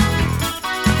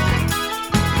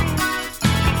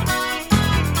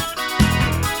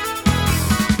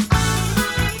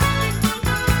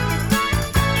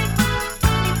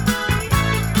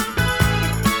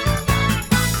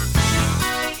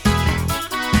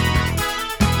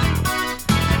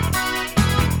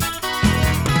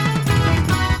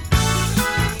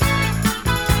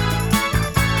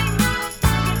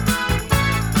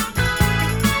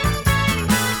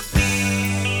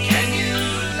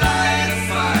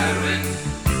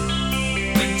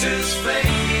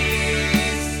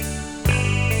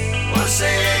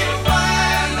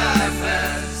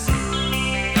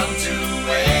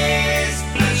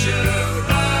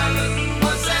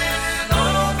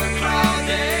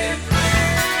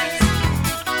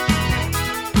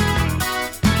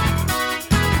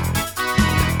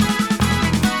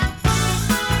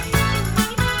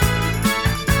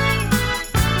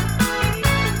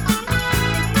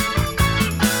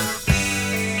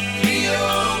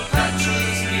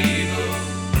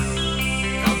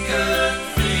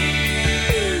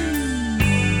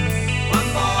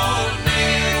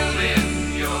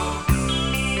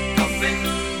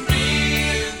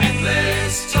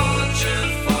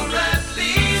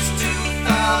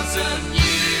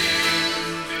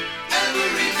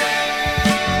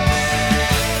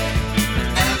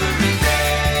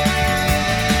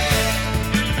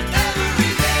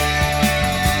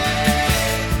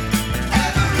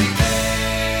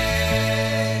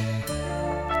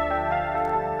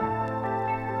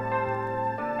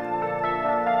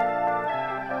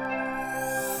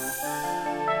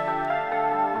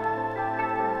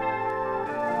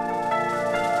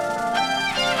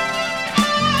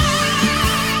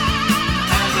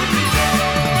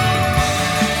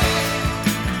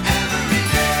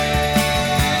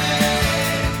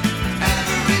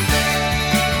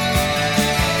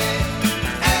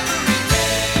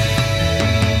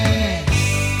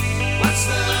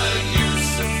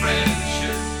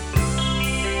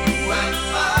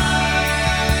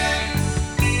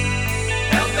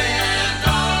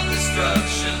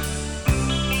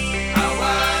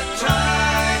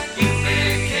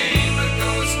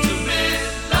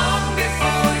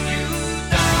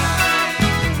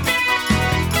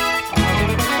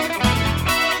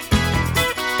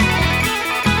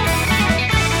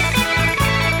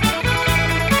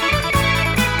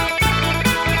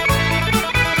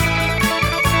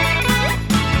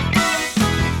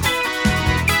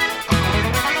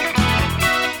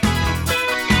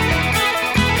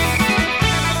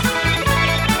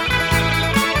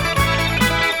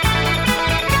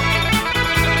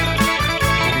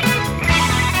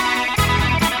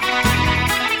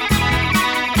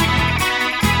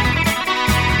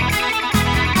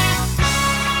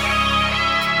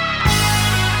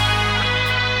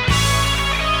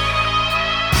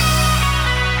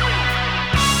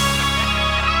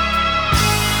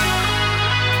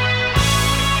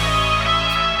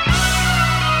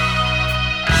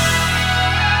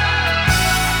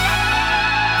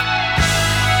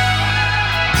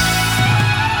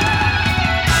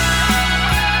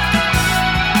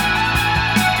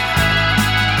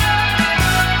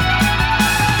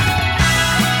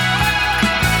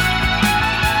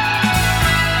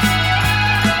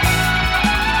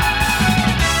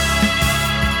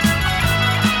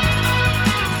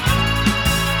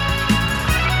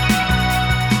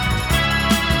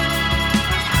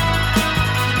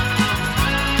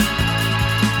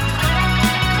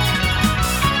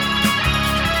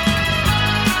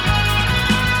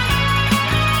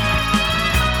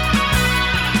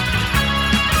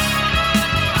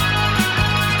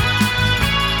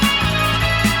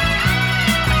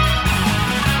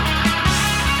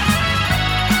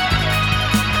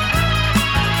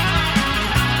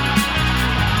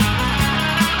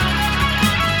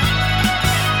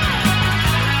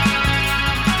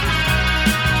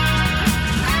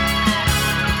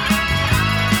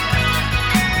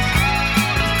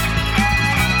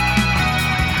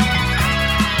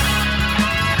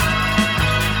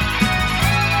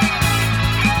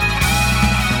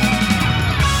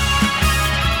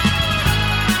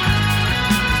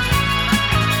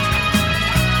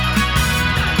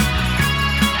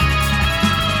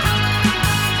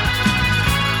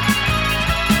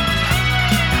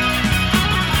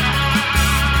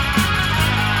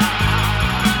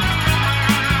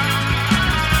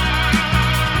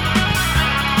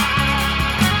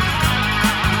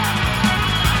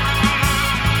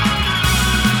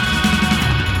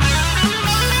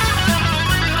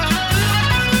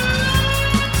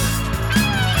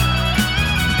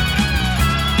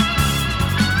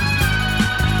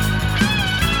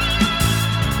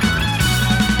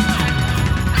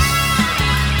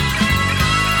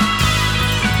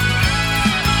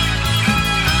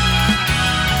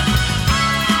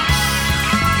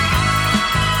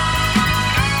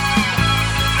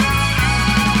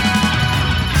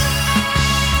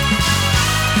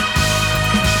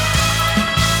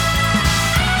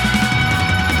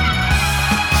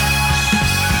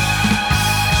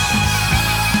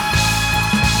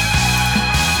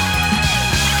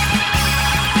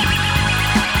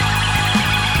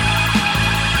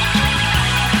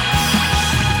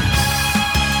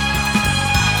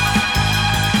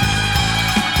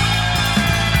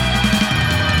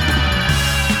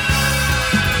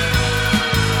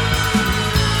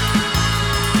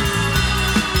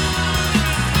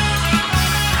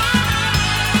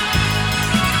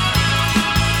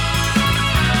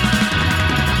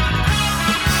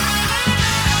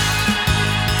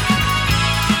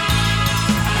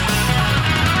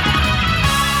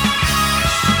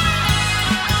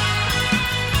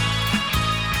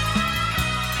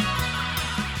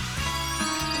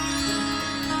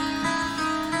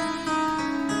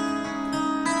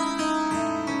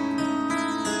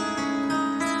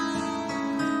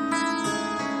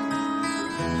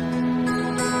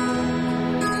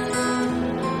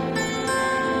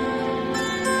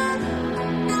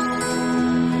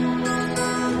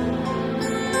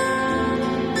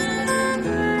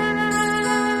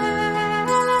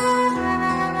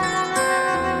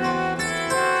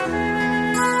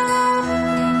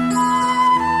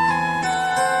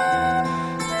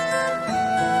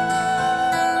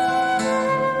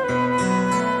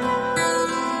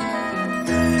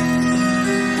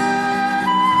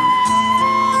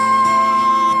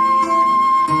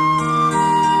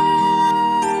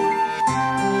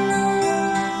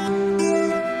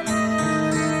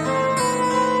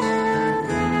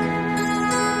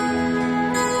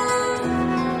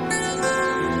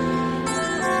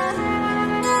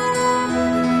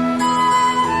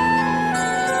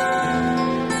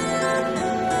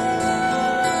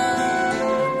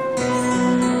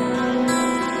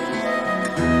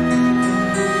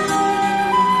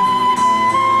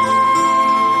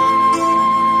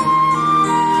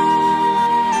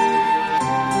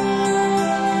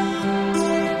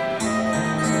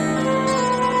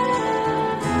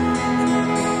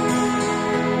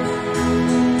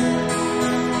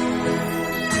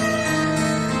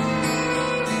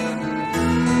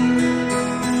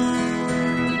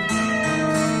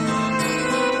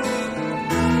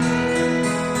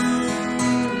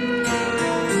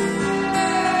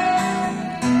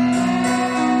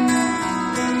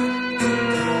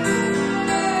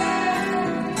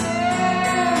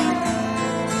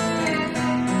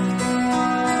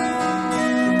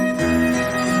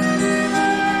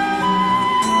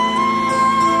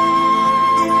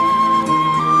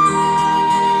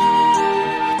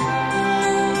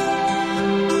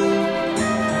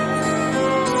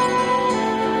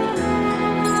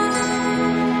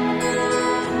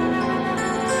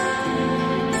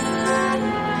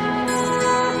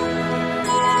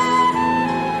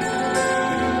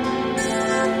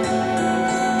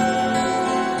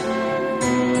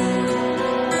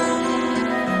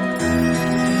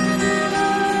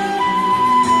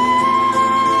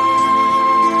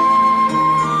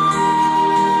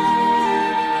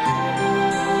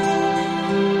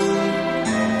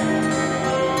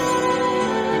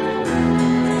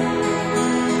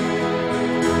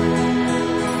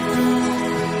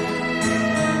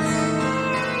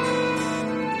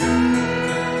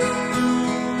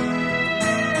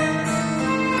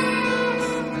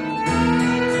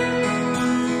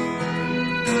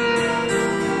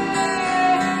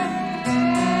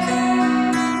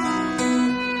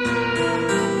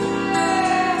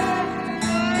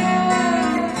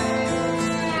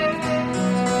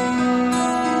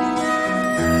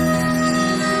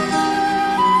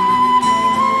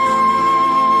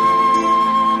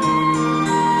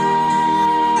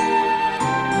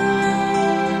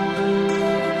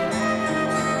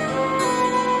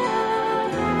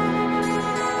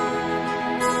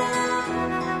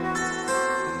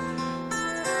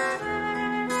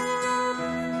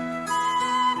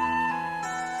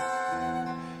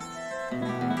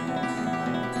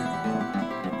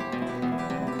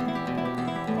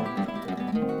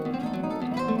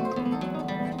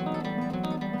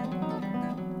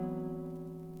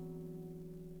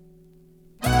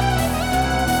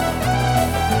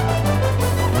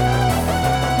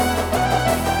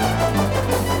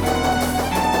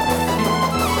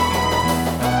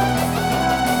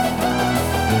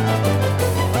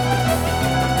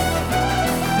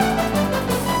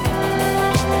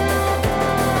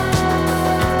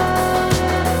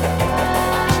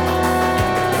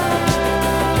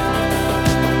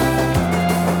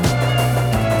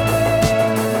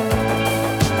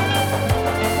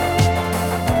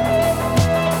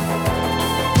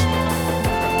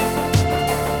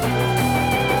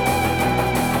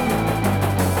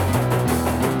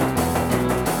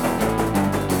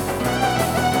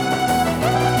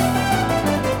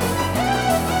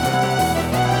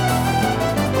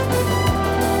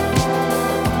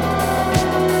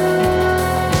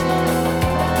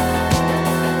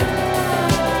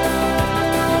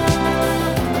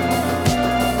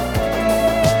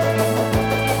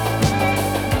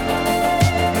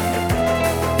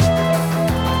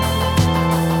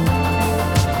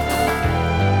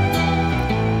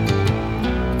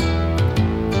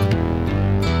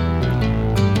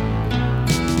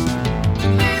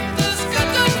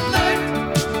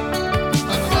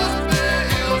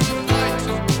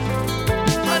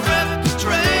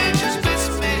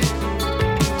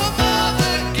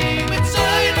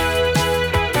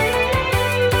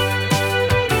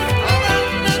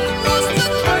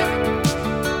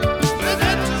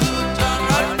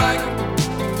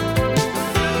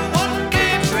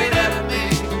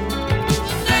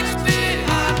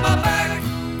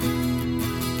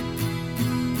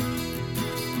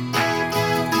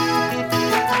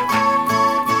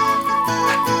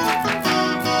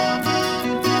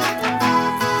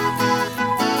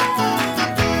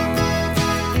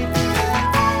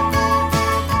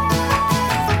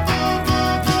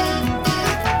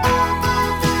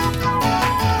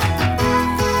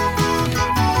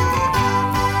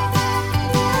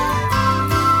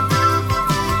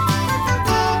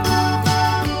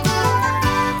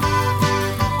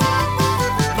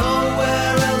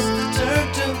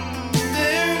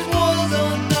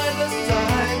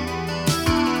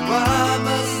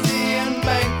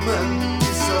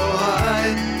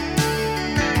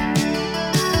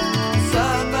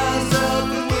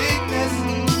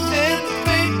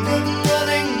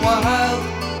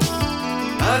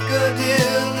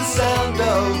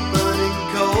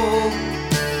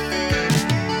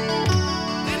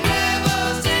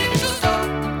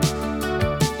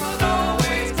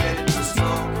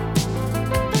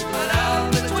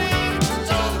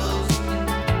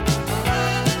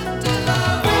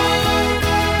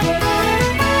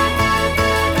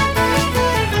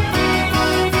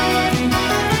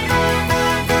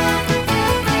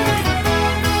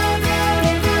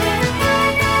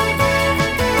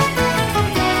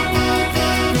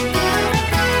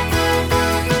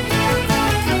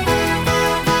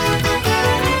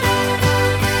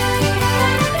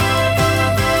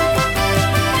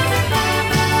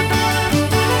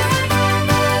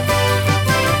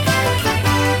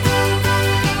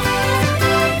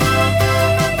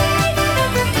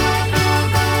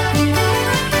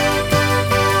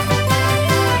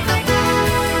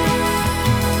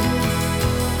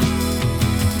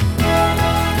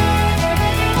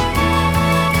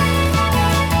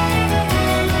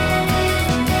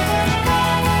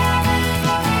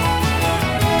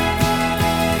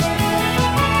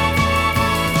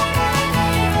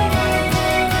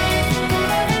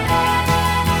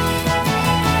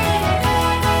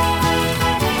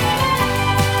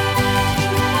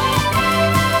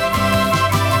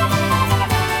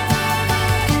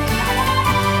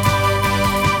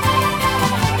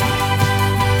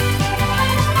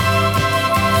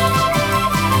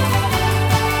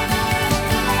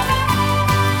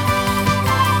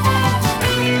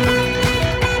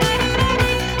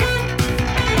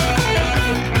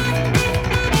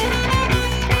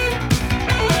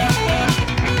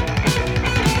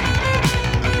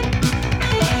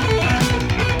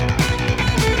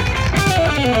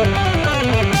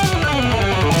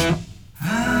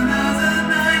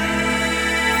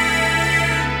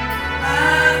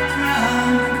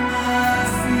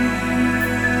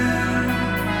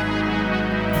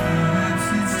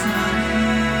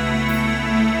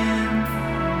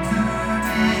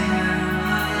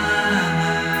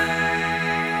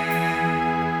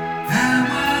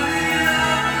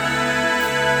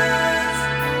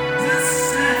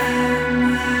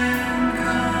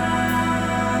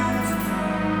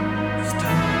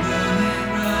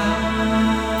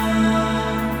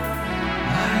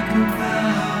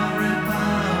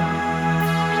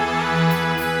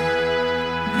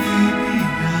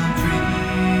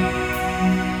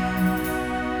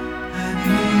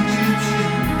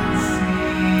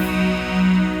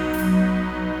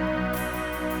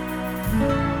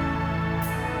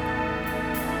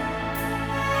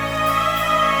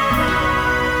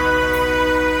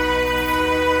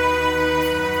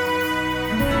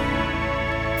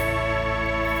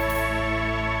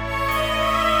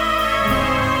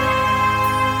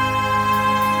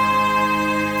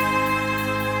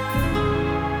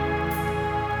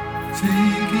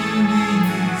 taking